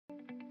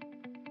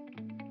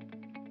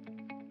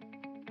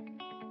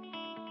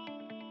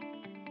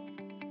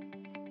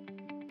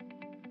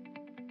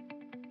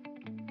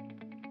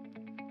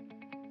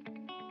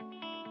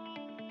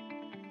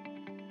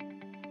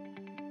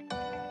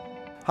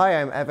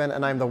Hi, I'm Evan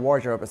and I'm the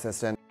wardrobe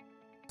assistant.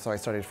 So I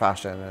studied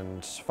fashion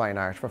and fine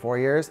art for 4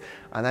 years.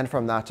 And then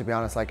from that, to be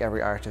honest, like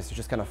every artist, you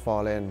just kind of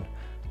fall in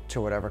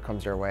to whatever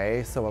comes your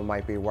way. So it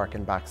might be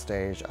working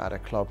backstage at a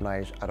club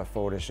night, at a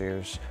photo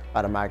shoot,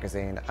 at a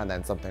magazine, and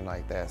then something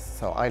like this.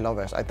 So I love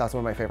it. That's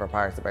one of my favorite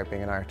parts about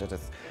being an artist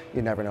is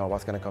you never know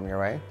what's going to come your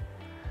way.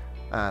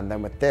 And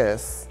then with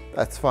this,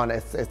 that's fun.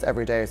 It's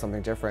every day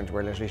something different.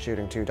 We're literally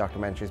shooting 2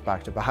 documentaries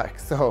back to back.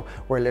 So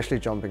we're literally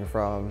jumping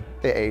from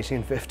the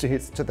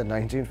 1850s to the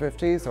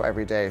 1950s. So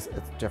every day it's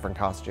different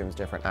costumes,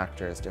 different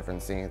actors,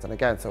 different scenes. And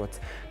again, so it's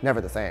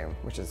never the same,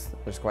 which is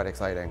quite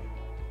exciting.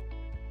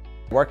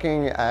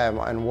 Working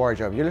on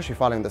wardrobe, you're literally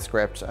following the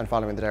script and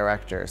following the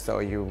director. So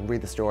you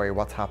read the story,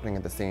 what's happening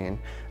in the scene,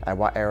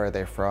 what era are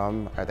they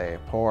from, are they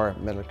poor,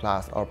 middle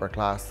class, upper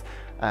class?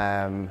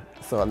 And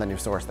then you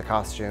source the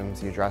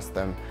costumes, you dress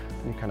them,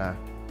 and you kind of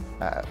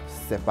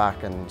sit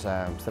back and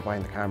sit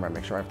behind the camera and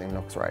make sure everything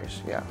looks right,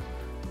 yeah.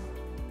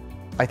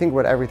 I think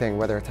with everything,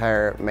 whether it's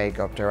hair,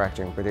 makeup,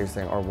 directing,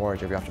 producing, or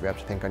wardrobe, you have to be able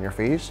to think on your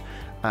feet.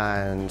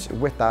 And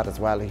with that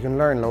as well, you can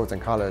learn loads in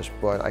college,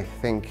 but I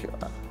think,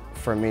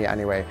 for me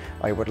anyway,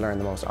 I would learn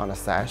the most on a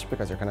set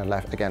because you're kind of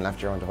left to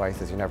your own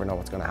devices. You never know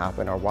what's going to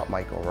happen or what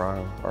might go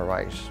wrong or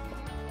right.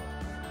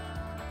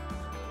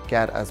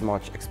 Get as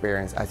much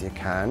experience as you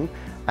can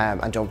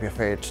and don't be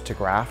afraid to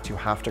graft. You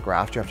have to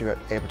graft. You have to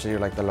be able to do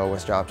like the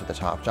lowest job to the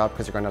top job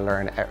because you're going to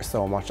learn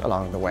so much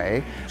along the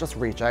way. Just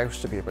reach out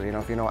to people. You know,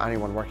 if you know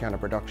anyone working on a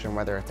production,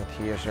 whether it's a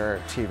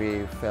theatre,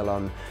 TV,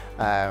 film,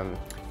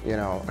 you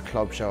know, a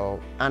club show,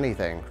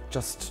 anything,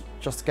 just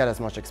get as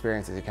much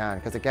experience as you can,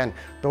 because again,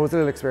 those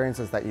little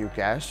experiences that you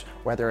get,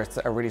 whether it's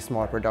a really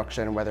small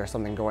production, whether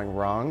something going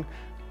wrong,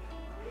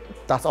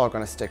 that's all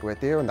going to stick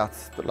with you, and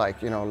that's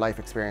like, you know, life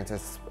experience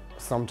is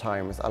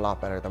sometimes a lot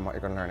better than what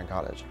you're going to learn in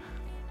college.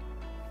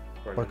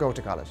 Brilliant. But go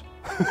to college.